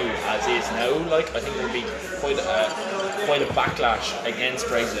EU as is now. Like, I think there'll be quite a backlash against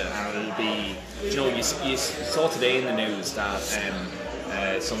Brexit, and it'll be, you know, you saw today in the news that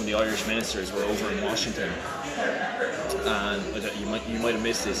some of the Irish ministers were over in Washington, and you might have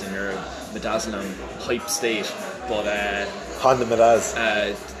missed this in your bedazzling hype state, but Honda Medaz.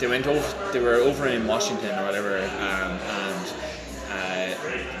 They were over in Washington or whatever, and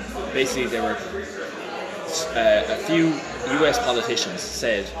basically there were a few US politicians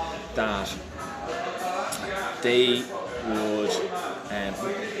said that they would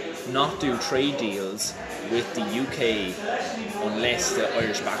not do trade deals with the UK unless the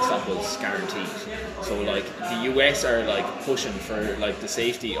Irish backstop was guaranteed. So like the US are like pushing for like the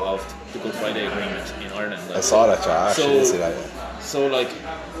safety of the Good Friday Agreement in Ireland. Like, I saw that, I actually didn't see that. So like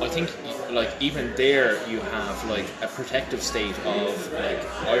I think like even there you have like a protective state of like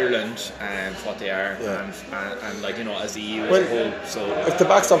Ireland and what they are, and like, you know, as the EU as a whole. So if the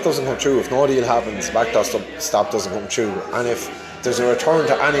backstop doesn't come true, if no deal happens, the backstop doesn't come true, and if there's a return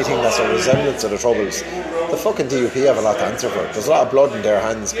to anything that's a resemblance of the Troubles, the fucking DUP have a lot to answer for. There's a lot of blood in their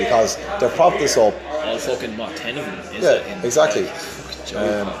hands because they propped this up. All fucking what, 10 of them? Exactly.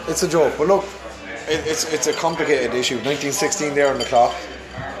 It's a joke, but look, it's a complicated issue. 1916 there on the clock.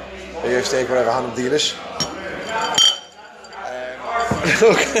 Irish Steak would have a hand of Dealish.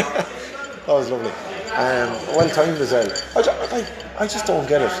 Look, that was lovely. Well timed as well. I just don't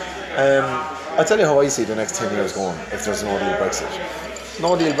get it. I'll tell you how I see the next 10 years going if there's no deal Brexit.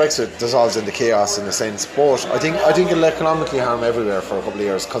 No deal Brexit dissolves into chaos in a sense, but I think it'll economically harm everywhere for a couple of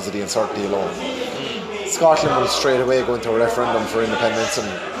years because of the uncertainty alone. Scotland will straight away go into a referendum for independence and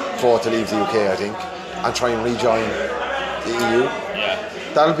vote to leave the UK, I think, and try and rejoin the EU. Yeah.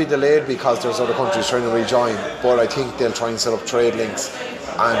 That'll be delayed because there's other countries trying to rejoin, but I think they'll try and set up trade links,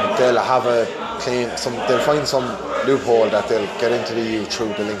 and they'll have a claim. They'll find some loophole that they'll get into the EU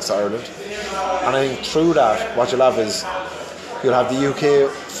through the links to Ireland. And I think through that, what you'll have is you'll have the UK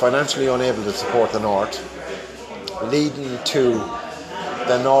financially unable to support the North, leading to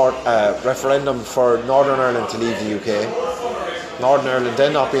the referendum for Northern Ireland to leave the UK. Northern Ireland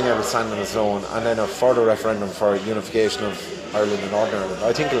then not being able to stand on its own, and then a further referendum for unification of Ireland and Northern Ireland.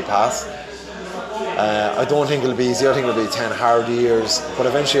 I think it'll pass. I don't think it'll be easy. I think it'll be 10 hard years, but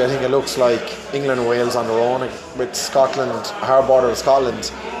eventually I think it looks like England and Wales on their own, with Scotland, a hard border of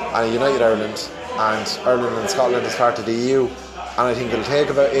Scotland and a united Ireland, and Ireland and Scotland as part of the EU. And I think it'll take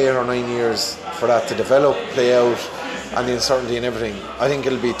about 8 or 9 years for that to develop, play out, and the uncertainty and everything. I think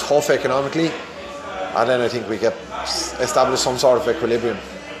it'll be tough economically, and then I think we get establish some sort of equilibrium.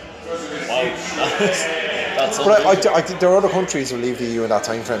 Wow. That's but I think there are other countries who leave the EU in that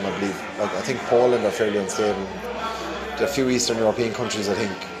time frame, I believe. Like, I think Poland are fairly unstable. A few Eastern European countries, I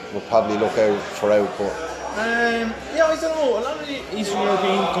think, will probably look out for out, but yeah, I don't know. A lot of the Eastern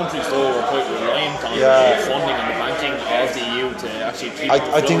European countries, though, are quite reliant on the funding and the banking of the EU to actually keep.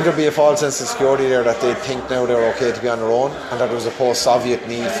 I think there'll be a false sense of security there that they think now they're okay to be on their own, and that there's a post-Soviet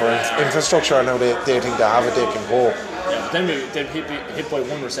need for infrastructure, and now they think they have it, they can go. Yeah, but then they'd hit by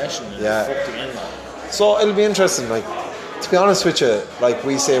one recession and fucked again. So it'll be interesting. Like, to be honest with you, like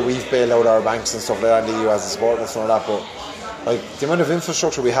we say, we've bailed out our banks and stuff like that, and the EU has a support us and all that, but like the amount of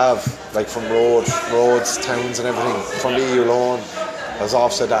infrastructure we have, like from roads, towns and everything, from the EU loan, has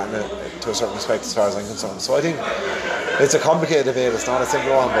offset that to a certain respect as far as I'm concerned. So I think it's a complicated debate, it's not a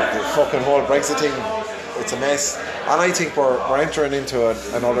simple one, but the fucking whole Brexit thing, it's a mess. And I think we're entering into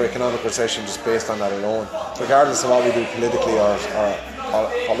another economic recession just based on that alone, regardless of what we do politically or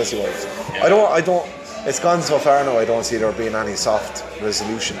policy wise. I don't it's gone so far now, I don't see there being any soft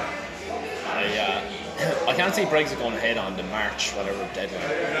resolution. I can't see Brexit going ahead on the March, whatever deadline.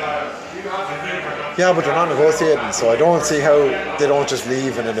 Yeah, but they're not negotiating, so I don't see how they don't just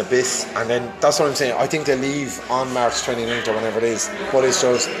leave in an abyss, and then that's what I'm saying. I think they leave on March 29th or whenever it is, but it's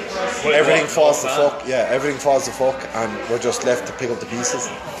just everything falls to fuck. Yeah, everything falls to fuck, and we're just left to pick up the pieces.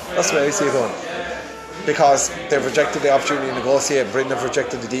 That's the way I see it going. Because they've rejected the opportunity to negotiate. Britain have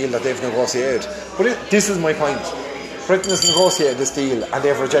rejected the deal that they've negotiated. But this is my point. Britain has negotiated this deal and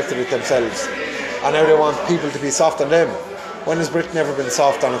they've rejected it themselves. And now they want people to be soft on them. When has Britain ever been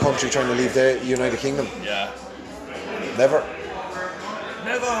soft on a country trying to leave the United Kingdom? Yeah. Never.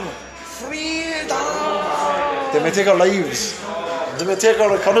 Freedom! They may take our lives. They may take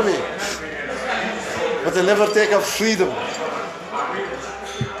our economy. But they'll never take our freedom.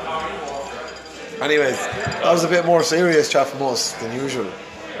 Anyways, that was a bit more serious chat from us than usual.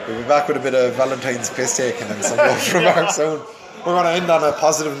 We'll be back with a bit of Valentine's piss taking and some love remarks soon. We're going to end on a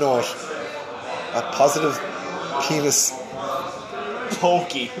positive note. A positive penis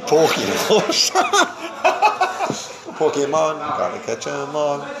pokey note. Pokemon, gotta catch 'em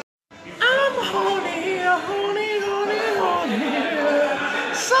all. I'm horny,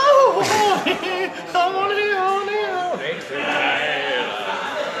 so horny, horny.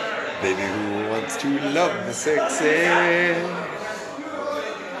 Baby, who wants to love me sexy?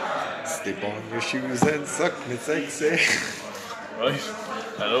 Slip on your shoes and suck me sexy. Right,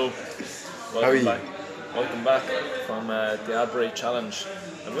 hello. Welcome back from the Ad Break Challenge.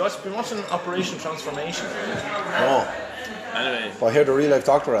 Have you been watching Operation Transformation? No. Anyway. But I hear the Real Life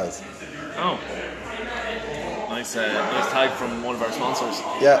Doctor has. Oh. Nice tag from one of our sponsors.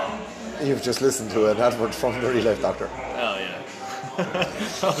 Yeah. You've just listened to an advert from the Real Life Doctor. Oh yeah.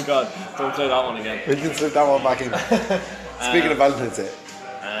 Oh god, don't play that one again. We can slip that one back in. Speaking of Valentine's Day.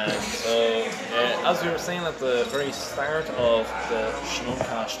 So, as we were saying at the very start of the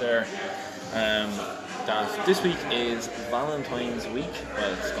Schnumcast there, that this week is Valentine's week.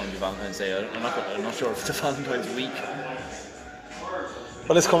 Well, it's going to be Valentine's Day. I'm not sure if it's the Valentine's week.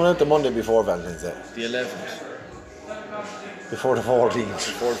 Well, it's coming out the Monday before Valentine's Day. The 11th. Before the 14th.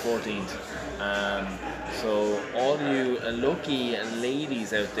 Before the 14th. So all you lucky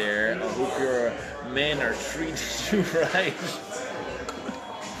ladies out there, I hope your men are treating you right.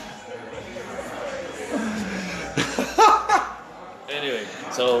 Anyway,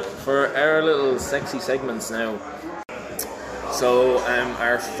 so for our little sexy segments now. So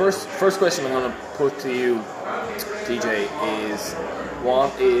our first question I'm going to put to you, TJ, is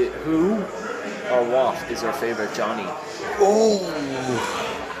who or what is your favourite Johnny? Oh,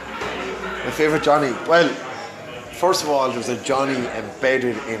 my favourite Johnny. Well, first of all, there's a Johnny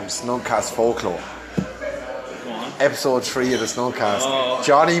embedded in Snugcast folklore. episode 3 of the Snowcast.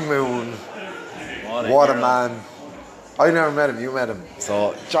 Johnny Moon. What a man. I never met him, you met him.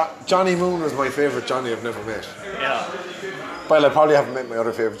 So Johnny Moon was my favourite Johnny I've never met. Yeah. Well, I probably haven't met my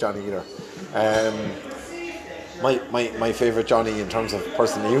other favourite Johnny either. My favourite Johnny in terms of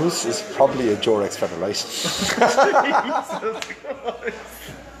personal use is probably a Jorex Federalite.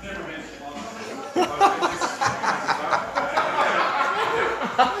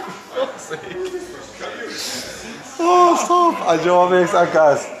 Oh, stop! I know what makes that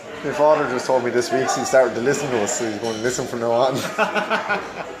gas. My father just told me this week he's starting to listen to us, so he's going to listen from now on.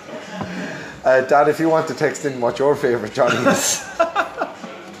 Dad, if you want to text in what your favourite Johnny is.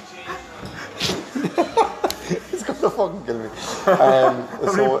 He's going to fucking kill me. How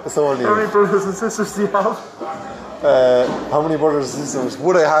many brothers and sisters do you have? How many brothers and sisters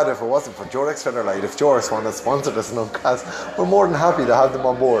would I have if it wasn't for Jorex Federalite? If Jorex wanted to sponsor us, we're more than happy to have them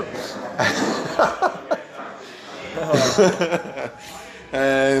on board.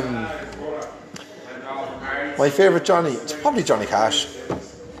 My favourite Johnny, it's probably Johnny Cash.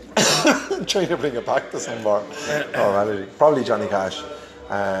 I'm trying to bring it back to some more normality. Probably Johnny Cash.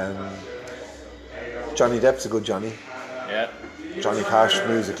 Johnny Depp's a good Johnny. Yeah. Johnny Cash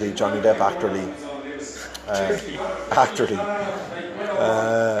musically, Johnny Depp actorly. Actorly.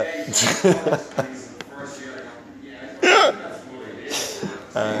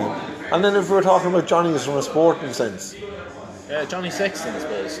 And then if we were talking about Johnny's from a sporting sense. Johnny Sexton, I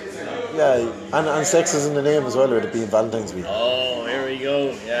suppose. Yeah, and sex is in the name as well, with it being Valentine's Week. Oh, here we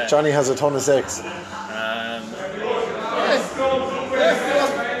go, yeah. Johnny has a ton of sex.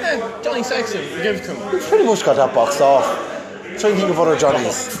 Johnny Sexton, give it to him. We've pretty much got that boxed off. I'm trying to think of other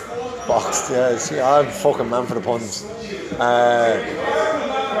Johnnies. Boxed, yeah. See, I'm fucking man for the puns.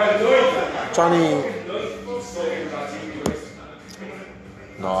 Johnny...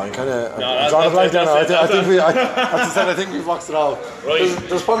 No, I'm kind of... I think we've boxed it off. Right.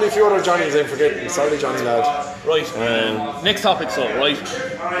 There's probably a few other Johnnies I'm forgetting. Sorry, Johnny lad. Right. Next topic, so, right.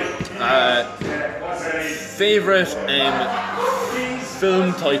 Favourite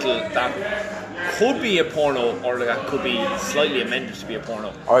film title that could be a porno or that could be slightly amended to be a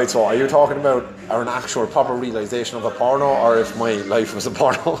porno. Alright, so are you talking about an actual proper realisation of a porno, or if my life was a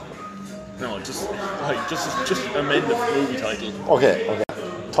porno? No, just amend the movie title. Okay.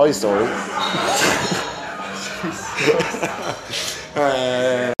 Toy Story.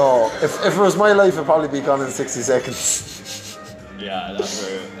 If it was my life, it'd probably be gone in 60 seconds. Yeah, that's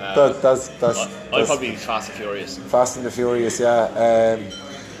true. I'd probably be Fast and Furious. Fast and the Furious, yeah.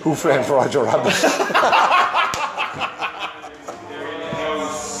 Who Framed Roger Rabbit?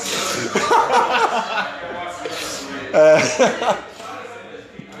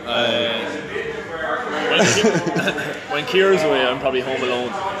 When Kira's away, I'm probably Home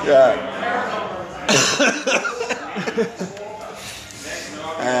Alone. Yeah.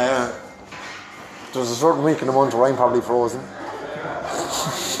 There's a certain week in the month where I'm probably Frozen.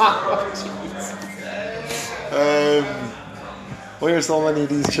 Why are so many of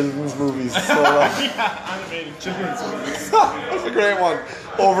these children's movies so long? Animated children's movies. That's a great one.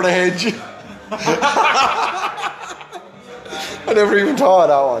 Over the Hedge. I never even thought of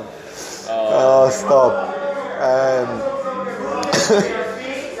that one. Oh, stop.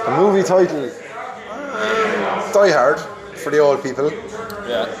 The movie title, Die Hard, for the old people.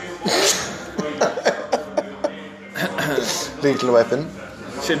 Yeah. Lethal Weapon.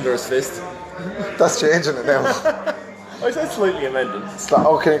 Schindler's Fist. That's changing it now. I said slightly amended.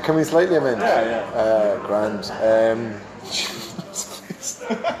 Okay, can we slightly amend? Yeah. Grand.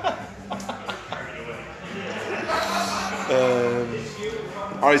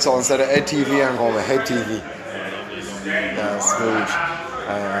 Alright, so instead of Ed TV, I'm going with Head TV. Yeah, smooth.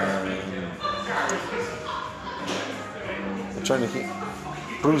 I'm trying to keep...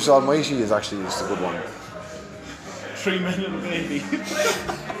 Bruce Almighty is actually just a good one. 3 Men and a Baby.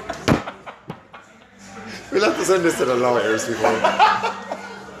 We'll have to send this to the lawyers before.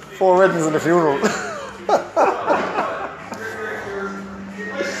 4 weddings and a funeral.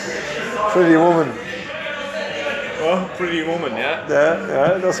 Pretty Woman. Oh, Pretty Woman, yeah.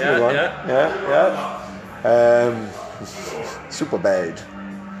 Yeah, that's a good one. Yeah. Super Bad.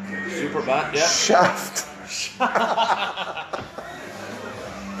 Super Bad, yeah. Shaft.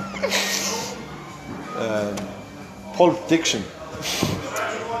 Pulp Fiction.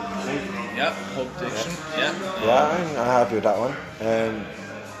 Yeah, Pulp Fiction, yeah. Yeah, I'm happy with that one.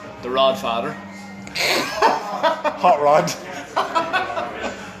 The Rodfather. Hot Rod.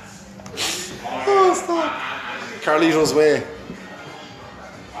 Oh, stop. Carlito's Way.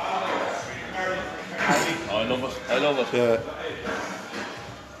 Oh, I love it. Yeah.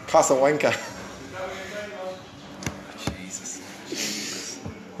 Casablanca.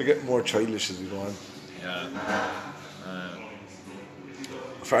 We get more childish as we go on. Yeah.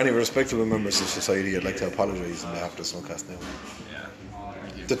 For any respectable members of society, I'd like to apologise on behalf of the Snowcast now. Yeah.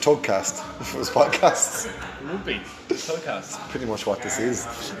 Thank you. The Tugcast, if it was podcasts. It would be. Podcast. Pretty much what this is.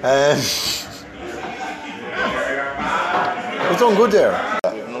 We've done good there.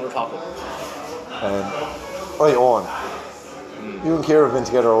 We have another topic. Right, Owen. You and Ciara have been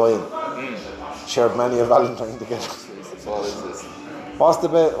together a while. Shared many a Valentine together. What is this? What's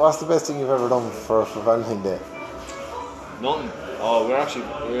the best thing you've ever done for Valentine's Day? Nothing. Oh,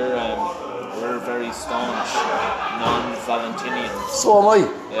 we're very staunch non-Valentinians. So am I.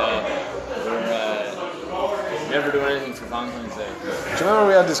 Yeah. We never do anything for Valentine's Day. Do you remember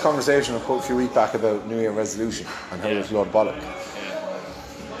we had this conversation a few weeks back about New Year resolution and how it was a load of bollock?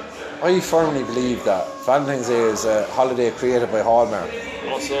 I firmly believe that Valentine's Day is a holiday created by Hallmark.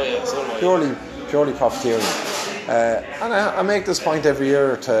 Oh, so am I. Purely profiteering. And I make this point every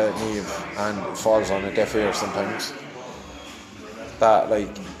year to Niamh, and it falls on a deaf ear sometimes. That,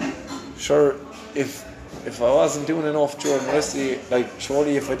 like, sure, if I wasn't doing enough during the rest of the year, like,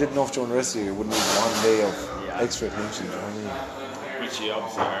 surely if I did enough during the rest of the year, it wouldn't need one day of extra attention, do you know what I mean? Which you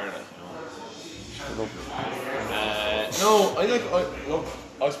obviously are, like, Look.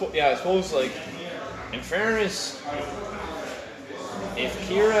 no, I suppose, like, in fairness, if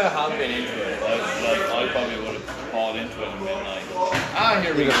Ciara had been into it, like I probably would have called into it and been like,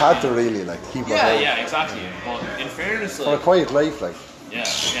 here we You'd go. have had to really, like, keep it going. Yeah, exactly. But in fairness, For a like, quiet life, like. yeah,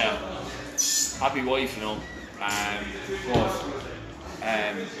 happy wife, you know.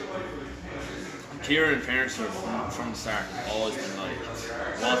 Ciara, in fairness, from the start, always been like,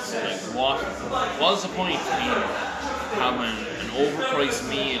 what's the point in having an overpriced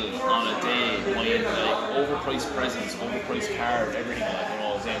meal on a day, buying like overpriced presents, overpriced cards, everything, like, you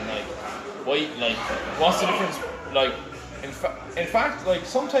know, saying like, why, like, what's the difference? Like, in fact, like,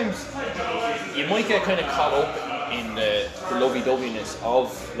 sometimes you might get kind of caught up in the lovey-doveyness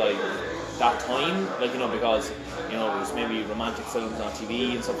of, like, that time, like, you know, because, you know, there's maybe romantic films on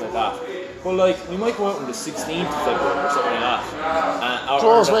TV and stuff like that. But, like, we might go out on the 16th of February or something like that.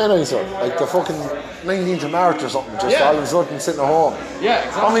 Close way nicer, like the fucking 19th of March or something, just all of a sudden sitting at home. Yeah,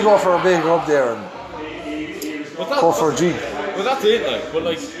 exactly. And we go for a big rub there and go for a G. Well, that's it, like, but,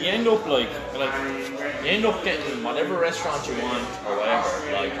 like, you end up getting whatever restaurant you want or whatever,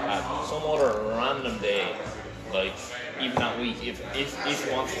 like, at some other random day, like, even that week, if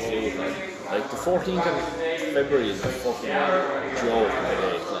you want to do it, like the 14th of February is a fucking joke of a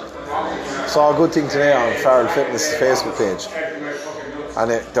day, like. Saw a good thing today on Feral Fitness Facebook page,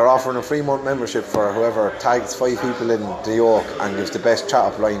 and they're offering a 3-month membership for whoever tags 5 people in the yoke and gives the best chat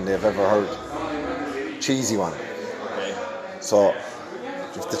up line they've ever heard. Cheesy one. Okay. So you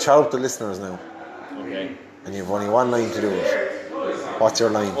have to chat up the listeners now. Okay. And you've only one line to do it. What's your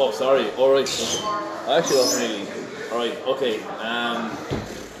line? Oh, sorry. Alright. I actually wasn't really. Alright, okay.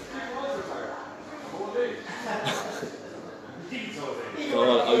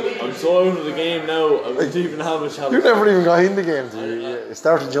 God, I'm so out of the game now. I wouldn't even have a chance. You never even got in the game, you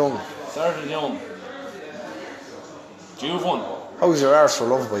started young. Started young. Do you have one? How's your arse for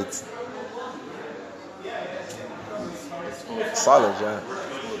love bites? Solid, yeah.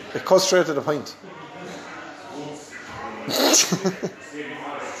 It cuts straight to the point.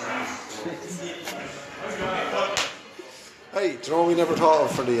 Hey, do you know what we never thought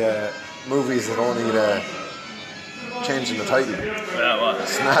of for the movies that don't need changing the title? Yeah, what?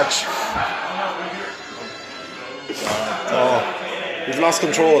 Snatch. Oh, we've lost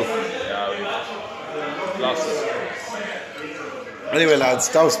control. Yeah, we've lost it. Anyway, lads,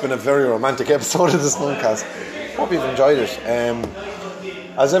 that's been a very romantic episode of the Snowcast. Hope you've enjoyed it.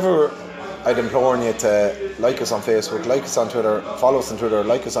 As ever, I'd implore you to like us on Facebook, like us on Twitter, follow us on Twitter,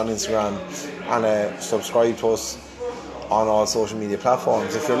 like us on Instagram, and subscribe to us on all social media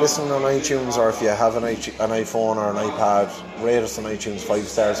platforms. If you're listening on iTunes, or if you have an iPhone or an iPad, rate us on iTunes 5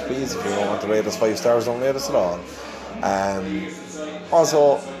 stars, please. If you don't want to rate us 5 stars, don't rate us at all.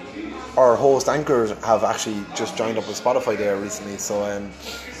 Also, our host Anchor have actually just joined up with Spotify there recently, so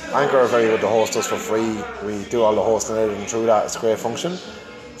Anchor are very good to host us for free. We do all the hosting and editing through that. It's a great function.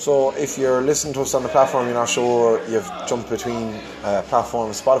 So if you're listening to us on the platform you're not sure, you've jumped between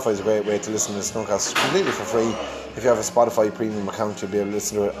platforms, Spotify is a great way to listen to the Snowcast completely for free. If you have a Spotify premium account, you'll be able to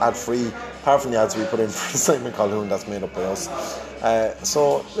listen to it ad-free, apart from the ads we put in for Simon Calhoun, that's made up by us.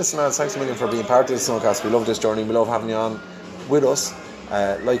 So listen, lads, thanks a million for being part of the Snowcast. We love this journey, we love having you on with us.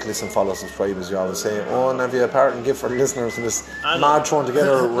 Like, listen, follow, subscribe, as you always say. Oh, and have you a parting gift for the listeners in this mad thrown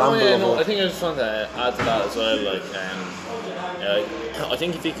together ramble? I think I just want to add to that as well. Like, I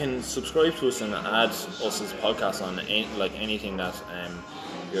think if you can subscribe to us and add us as a podcast on anything that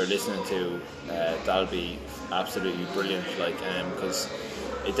you're listening to, that'll be absolutely brilliant. Like, because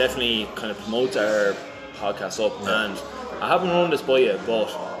it definitely kind of promotes our podcast up. And I haven't run this by you, but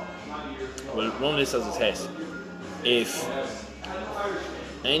we'll run this as a test. If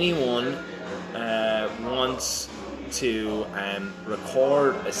anyone wants to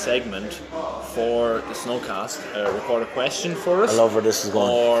record a segment for the Snowcast, record a question for us, I love where this is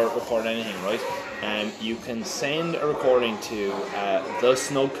going, or record anything, right? You can send a recording to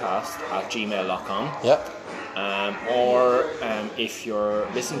thesnowcast@gmail.com. Yep. Or if you're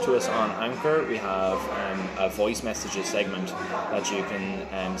listening to us on Anchor, we have a voice messages segment that you can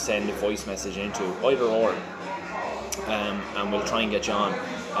send a voice message into, either or, and we'll try and get you on.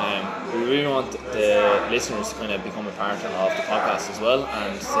 We really want the listeners to kind of become a part of the podcast as well,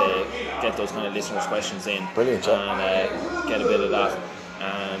 and to get those kind of listeners' questions in. Brilliant, and get a bit of that.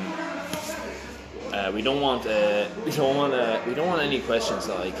 We don't want any questions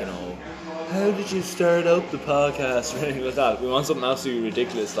like, you know, how did you start out the podcast, or anything like that. We want something absolutely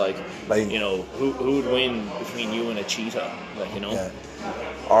ridiculous, like you know, who would win between you and a cheetah, like, you know. Yeah.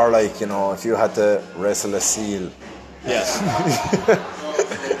 Or like, you know, if you had to wrestle a seal. Yes.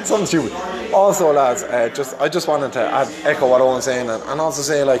 Something stupid. Also, lads, I just wanted to echo what Owen's saying, and also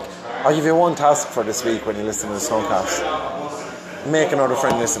say, like, I'll give you one task for this week when you listen to the Snowcast. Make another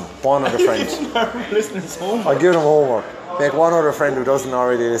friend listen. One other friend. I'll give them homework. Make one other friend who doesn't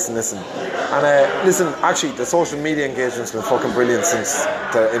already listen. And listen, actually, the social media engagement's been fucking brilliant in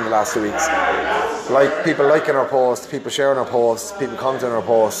the last 2 weeks. Like, people liking our posts, people sharing our posts, people commenting on our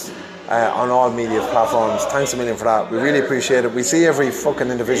posts. On all media platforms. Thanks a million for that. We really appreciate it. We see every fucking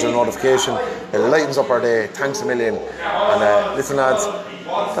individual notification. It lightens up our day. Thanks a million. And listen, lads,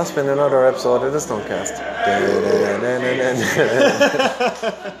 that's been another episode of the Snowcast.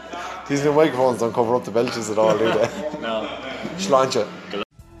 These new microphones don't cover up the belches at all, do they? No. Sláinte.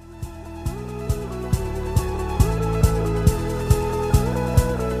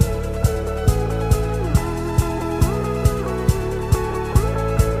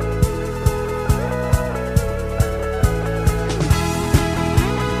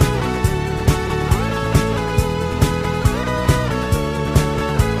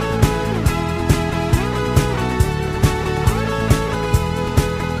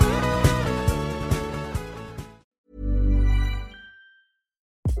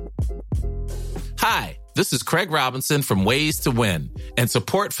 Hi, this is Craig Robinson from Ways to Win, and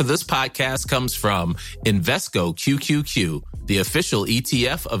support for this podcast comes from Invesco QQQ, the official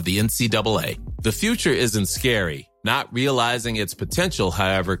ETF of the NCAA. The future isn't scary. Not realizing its potential,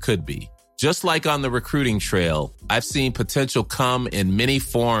 however, could be. Just like on the recruiting trail, I've seen potential come in many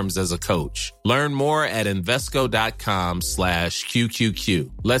forms as a coach. Learn more at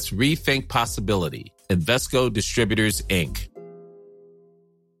Invesco.com/QQQ. Let's rethink possibility. Invesco Distributors, Inc.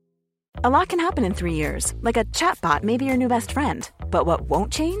 A lot can happen in 3 years, like a chatbot may be your new best friend. But what won't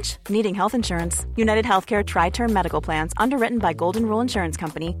change? Needing health insurance. United Healthcare Tri-Term Medical Plans, underwritten by Golden Rule Insurance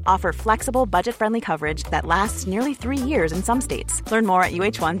Company, offer flexible, budget-friendly coverage that lasts nearly 3 years in some states. Learn more at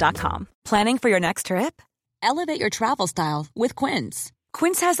UH1.com. Planning for your next trip? Elevate your travel style with Quince.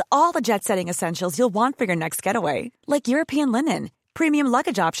 Quince has all the jet-setting essentials you'll want for your next getaway, like European linen, premium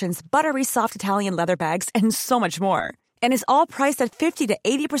luggage options, buttery soft Italian leather bags, and so much more. And is all priced at 50 to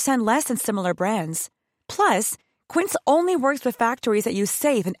 80% less than similar brands. Plus, Quince only works with factories that use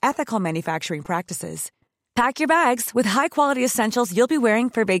safe and ethical manufacturing practices. Pack your bags with high-quality essentials you'll be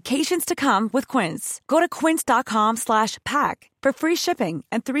wearing for vacations to come with Quince. Go to quince.com/pack for free shipping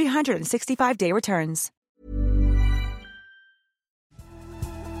and 365-day returns.